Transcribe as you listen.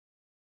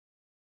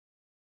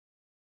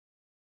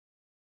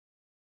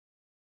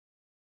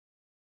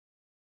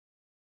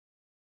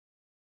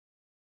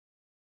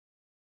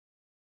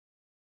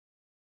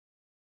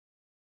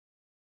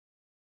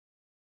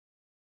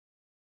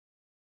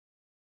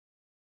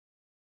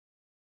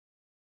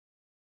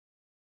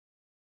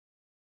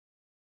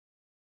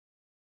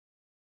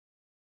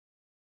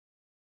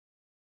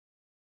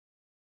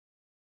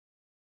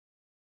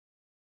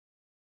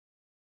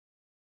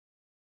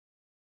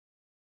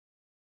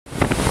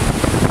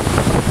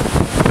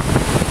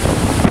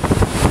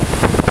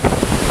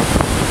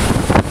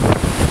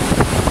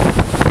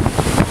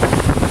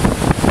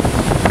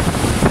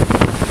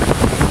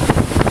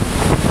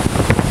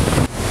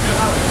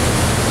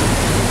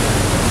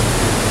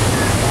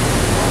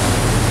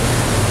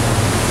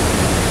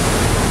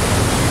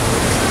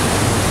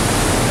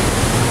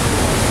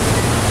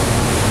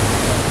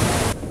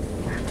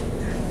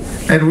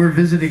And we're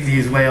visiting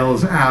these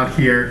whales out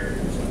here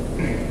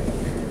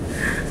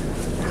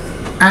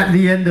at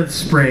the end of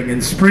spring.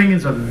 And spring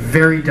is a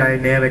very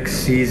dynamic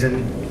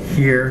season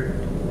here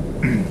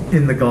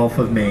in the Gulf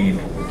of Maine.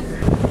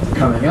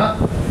 Coming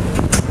up,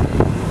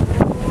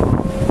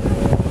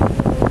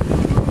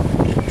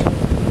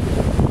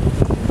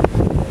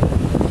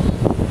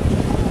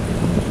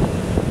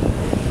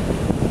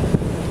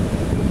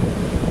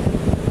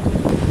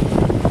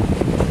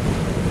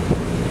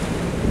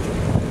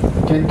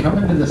 can come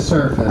into the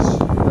surface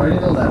right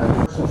at 11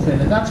 dorsal fin,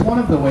 and that's one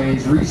of the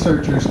ways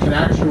researchers can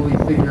actually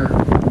figure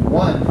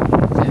one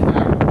fin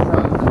back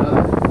from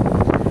another.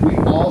 We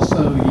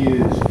also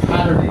use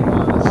patterning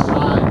on the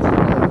sides of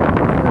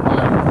their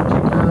body,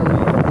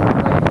 particularly on the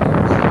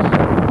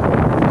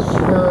right-hand side.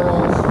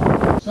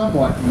 Swirls,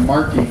 somewhat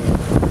marking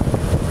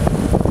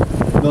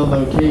the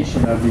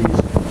location of these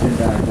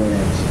finback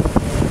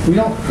whales. We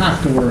don't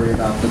have to worry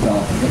about the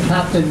dolphin. The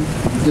captain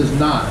does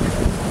not.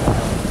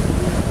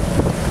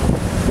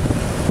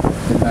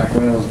 Finback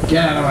whales,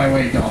 get out of my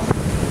way, dolphin.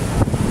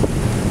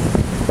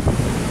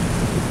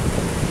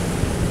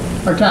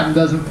 Our captain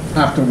doesn't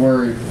have to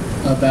worry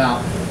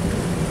about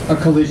a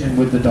collision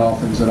with the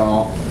dolphins at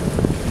all.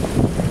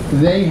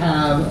 They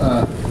have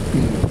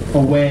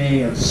a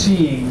way of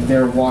seeing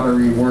their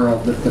watery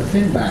world that the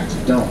finbacks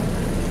don't.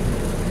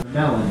 The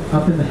melon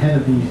up in the head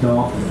of these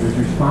dolphins is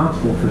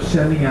responsible for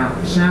sending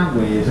out sound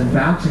waves and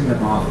bouncing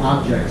them off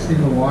objects in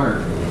the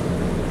water.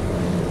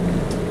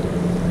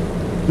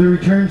 The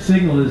return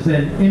signal is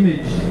then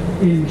imaged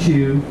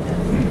into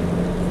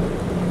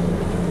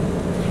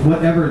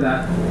whatever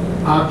that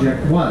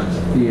object was,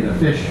 be it a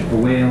fish, a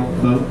whale,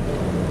 a boat.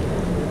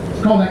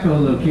 It's called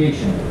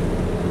echolocation,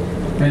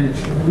 and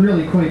it's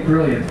really quite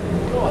brilliant.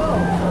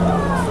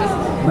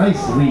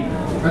 Nice leap.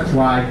 That's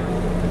why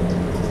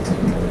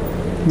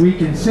we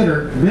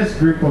consider this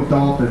group of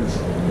dolphins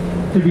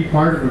to be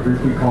part of a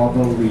group we call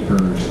the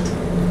leapers,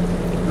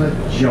 the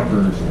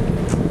jumpers.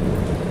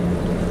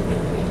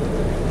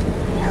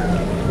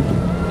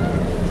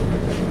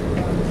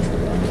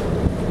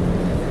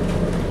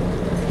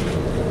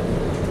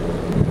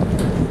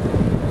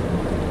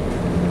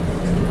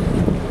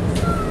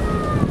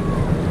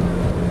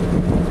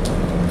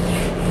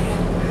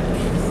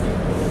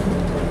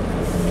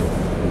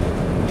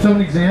 So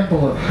an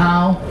example of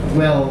how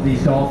well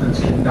these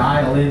dolphins can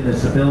dial in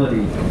this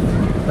ability,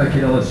 I can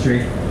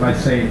illustrate by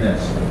saying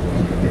this.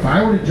 If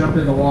I were to jump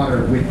in the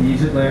water with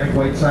these Atlantic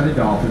white-sided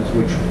dolphins,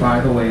 which by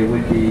the way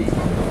would be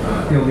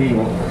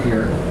illegal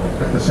here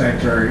at the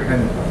sanctuary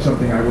and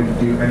something I wouldn't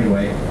do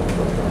anyway,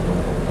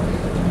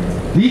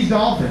 these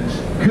dolphins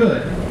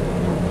could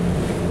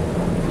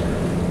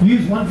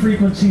use one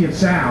frequency of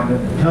sound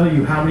and tell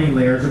you how many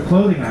layers of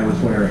clothing I was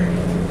wearing.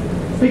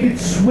 They could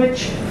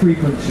switch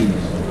frequencies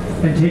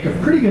and take a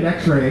pretty good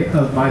x-ray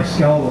of my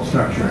skeletal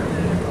structure.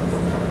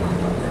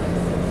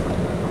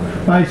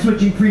 By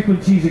switching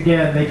frequencies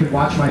again, they could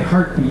watch my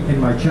heartbeat in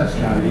my chest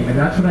cavity, and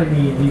that's what I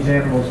mean. These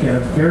animals get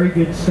a very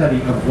good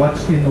study of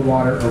what's in the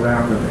water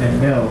around them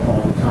and know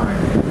all the time.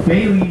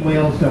 Baleen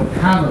whales don't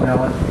have a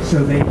melon,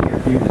 so they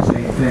can't do the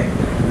same thing.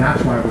 And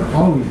that's why we're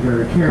always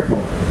very careful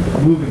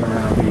moving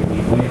around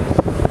baleen whales.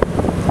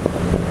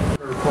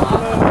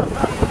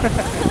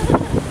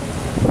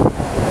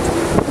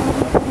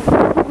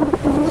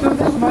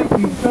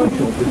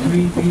 Social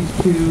between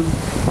these two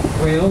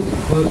whales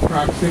in close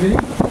proximity.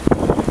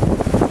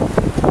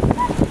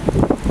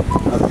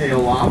 A tail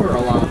lob or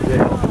a lob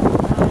tail.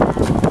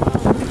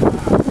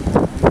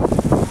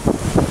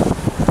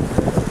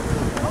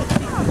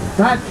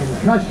 That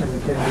concussion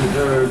can be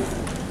heard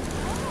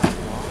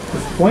for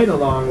quite a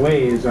long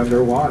ways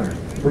underwater.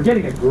 We're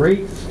getting a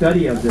great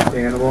study of this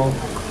animal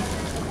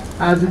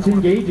as it's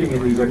engaging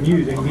in these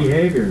amusing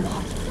behaviors.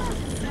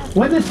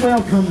 When this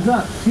whale comes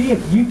up, see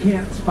if you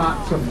can't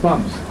spot some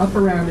bumps up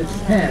around its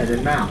head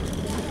and mouth.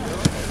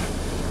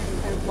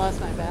 I've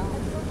lost my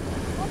balance.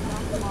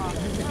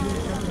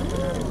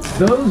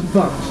 Those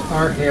bumps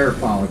are hair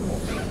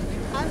follicles.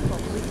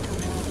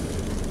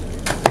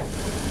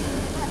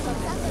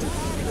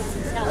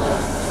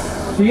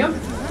 See them?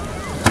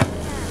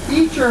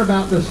 Each are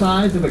about the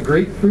size of a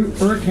grapefruit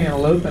or a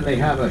cantaloupe, and they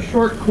have a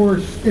short,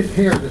 coarse, stiff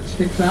hair that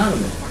sticks out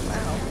of it.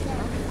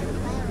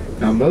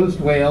 Now most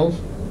whales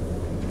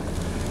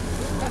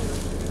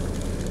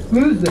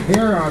lose the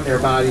hair on their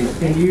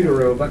bodies in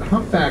utero, but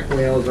humpback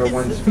whales are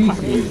one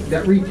species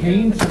that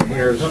retain some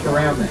hairs up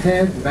around the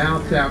head,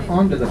 mouth, down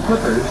onto the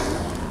flippers.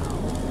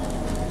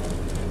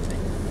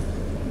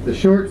 The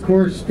short,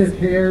 coarse, stiff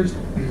hairs,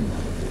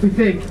 we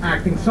think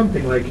acting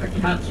something like a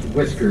cat's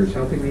whiskers,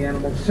 helping the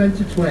animal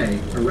sense its way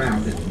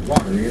around its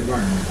watery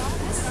environment.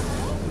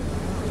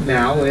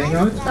 Now laying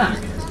on its back.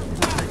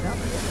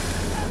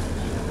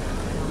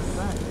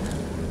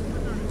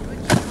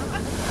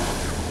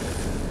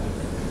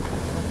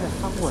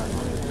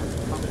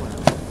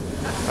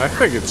 I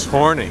think it's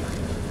horny.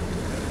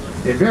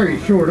 In very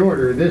short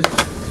order, this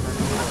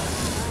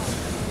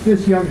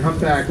young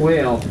humpback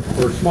whale,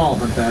 or small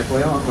humpback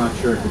whale, I'm not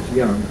sure if it's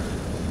young,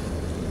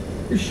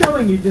 is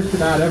showing you just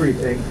about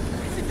everything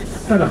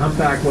that a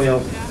humpback whale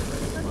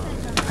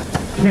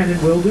can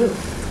and will do.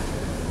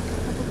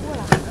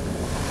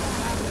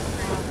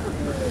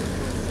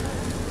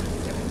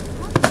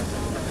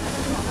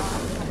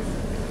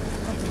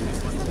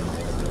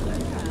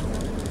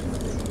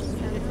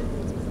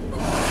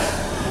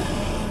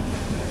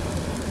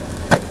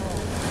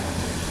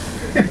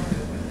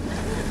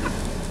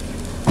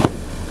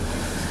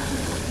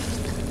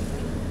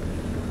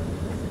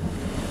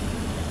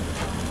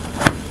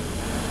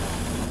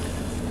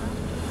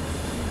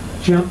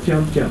 Jump,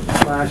 jump, jump,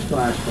 splash,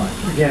 splash,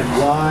 splash. Again,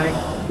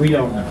 why? We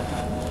don't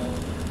know.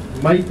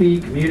 Might be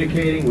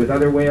communicating with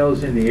other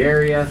whales in the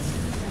area.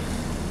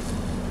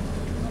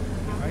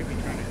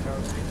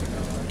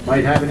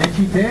 Might have an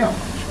itchy tail.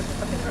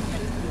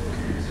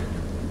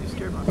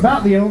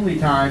 About the only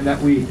time that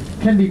we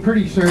can be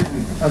pretty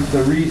certain of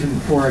the reason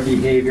for a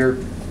behavior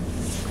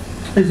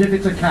is if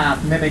it's a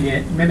calf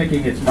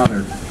mimicking its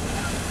mother.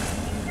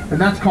 And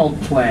that's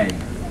called play.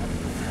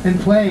 And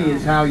play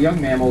is how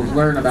young mammals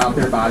learn about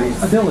their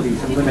body's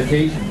abilities and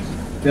limitations.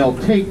 They'll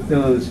take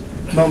those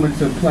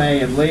moments of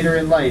play and later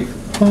in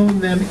life hone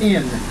them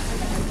in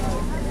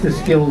to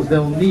skills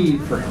they'll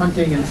need for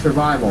hunting and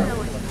survival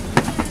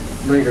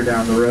later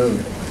down the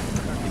road.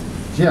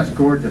 Just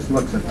gorgeous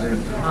looks at the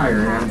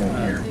entire animal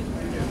here.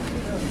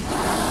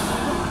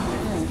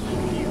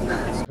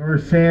 Or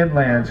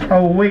sandlands.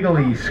 Oh,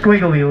 wiggly,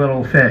 squiggly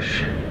little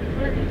fish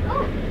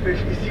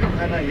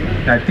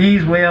that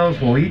these whales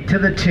will eat to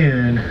the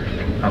tune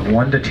of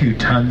 1 to 2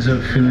 tons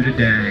of food a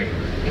day.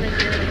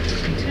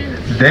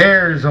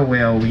 There's a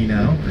whale we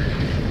know.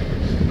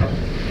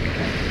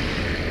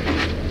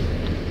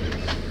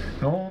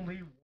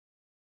 Only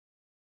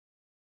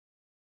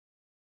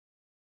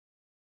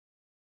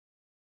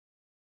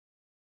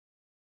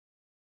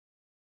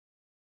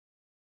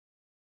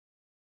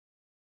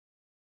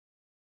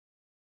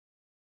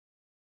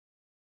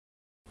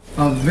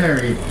a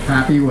very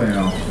happy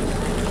whale.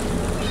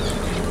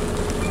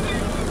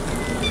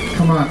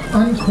 Come on,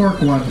 uncork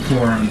one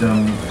for him,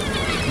 Dome.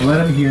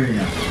 Let him hear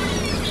you.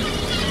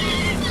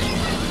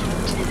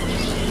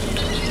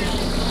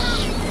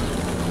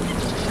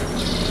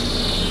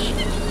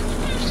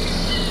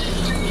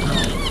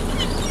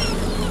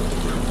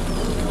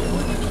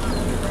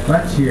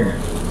 Let's hear it.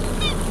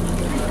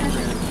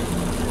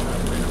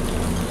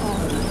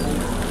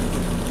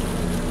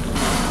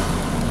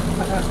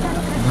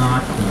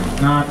 Not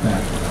good, not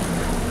that.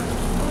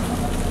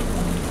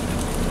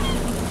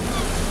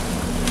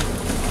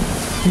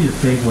 He's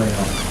a big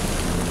whale.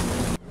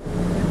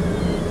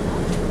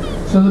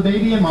 So the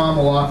baby and mom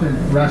will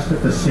often rest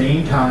at the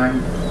same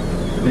time.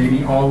 The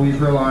baby always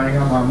relying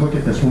on mom. Look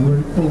at this one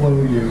right below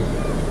you.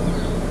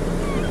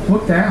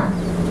 Look down.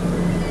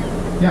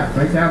 Yeah,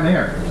 right down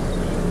there.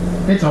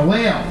 It's a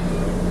whale.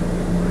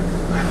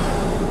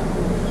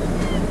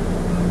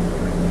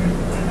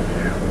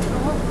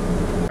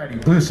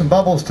 Alrighty, blew some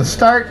bubbles to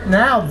start.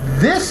 Now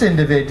this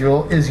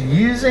individual is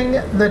using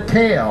the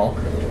tail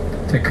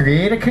to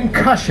create a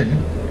concussion,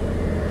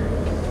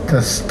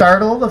 to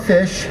startle the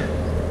fish,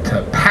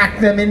 to pack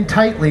them in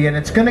tightly, and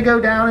it's going to go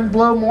down and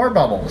blow more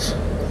bubbles.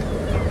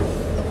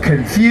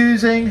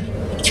 Confusing,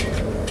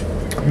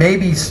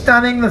 maybe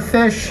stunning the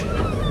fish,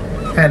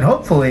 and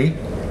hopefully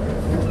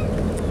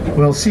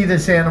we'll see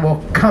this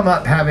animal come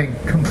up having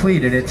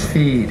completed its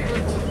feed.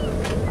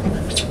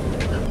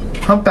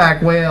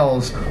 Humpback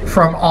whales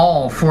from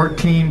all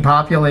 14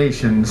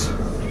 populations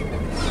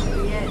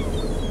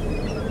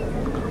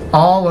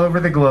all over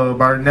the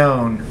globe are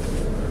known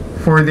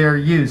for their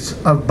use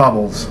of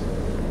bubbles.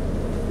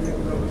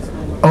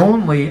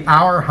 Only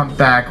our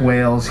humpback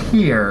whales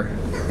here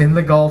in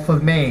the Gulf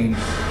of Maine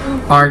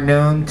are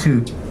known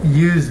to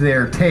use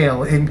their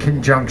tail in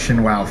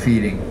conjunction while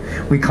feeding.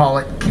 We call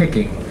it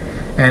kicking,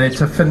 and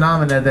it's a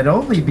phenomena that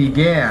only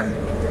began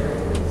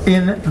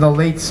in the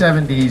late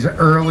 70s,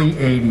 early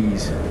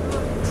 80s.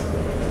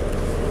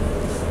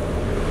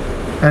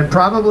 And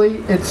probably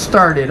it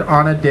started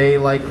on a day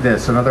like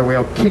this, another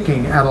whale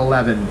kicking at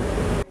 11.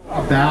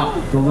 About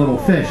the little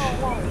fish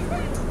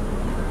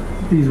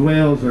these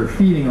whales are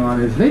feeding on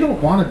is they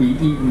don't want to be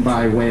eaten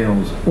by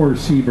whales or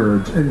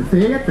seabirds, and if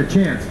they get the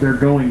chance, they're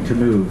going to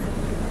move.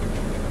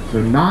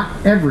 So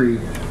not every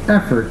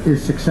effort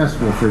is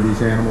successful for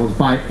these animals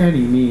by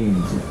any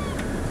means.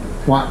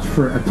 Watch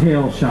for a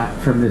tail shot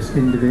from this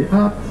individual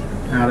up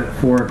out at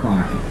 4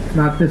 o'clock. If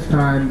not this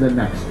time, the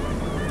next.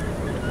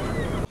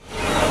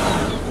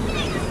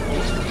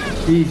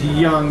 These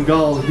young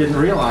gulls didn't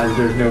realize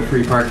there's no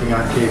free parking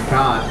on Cape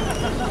Cod.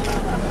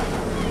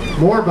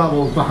 More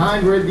bubbles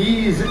behind where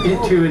these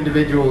two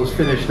individuals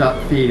finished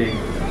up feeding.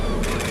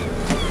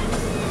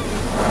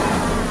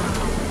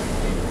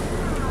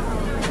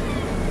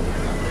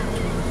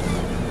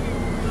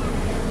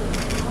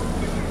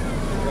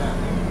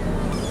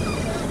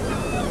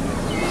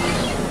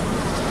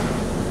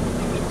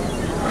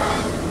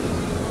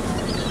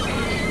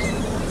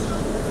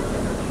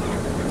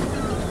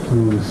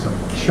 Ooh, some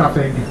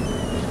chuffing.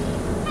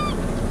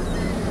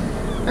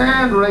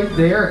 And right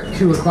there at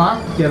 2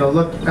 o'clock, get a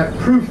look at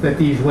proof that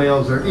these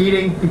whales are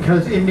eating,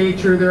 because in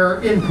nature there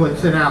are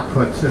inputs and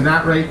outputs, and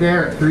that right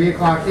there at 3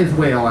 o'clock is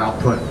whale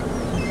output.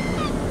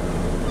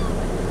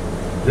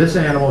 This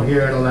animal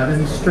here at 11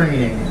 is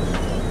straining.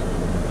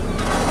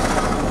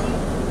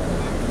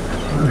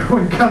 Another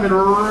one coming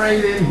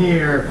right in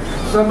here.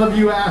 Some of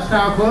you asked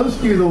how close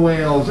do the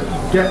whales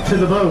get to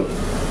the boat.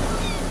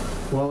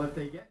 Well, if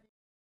they get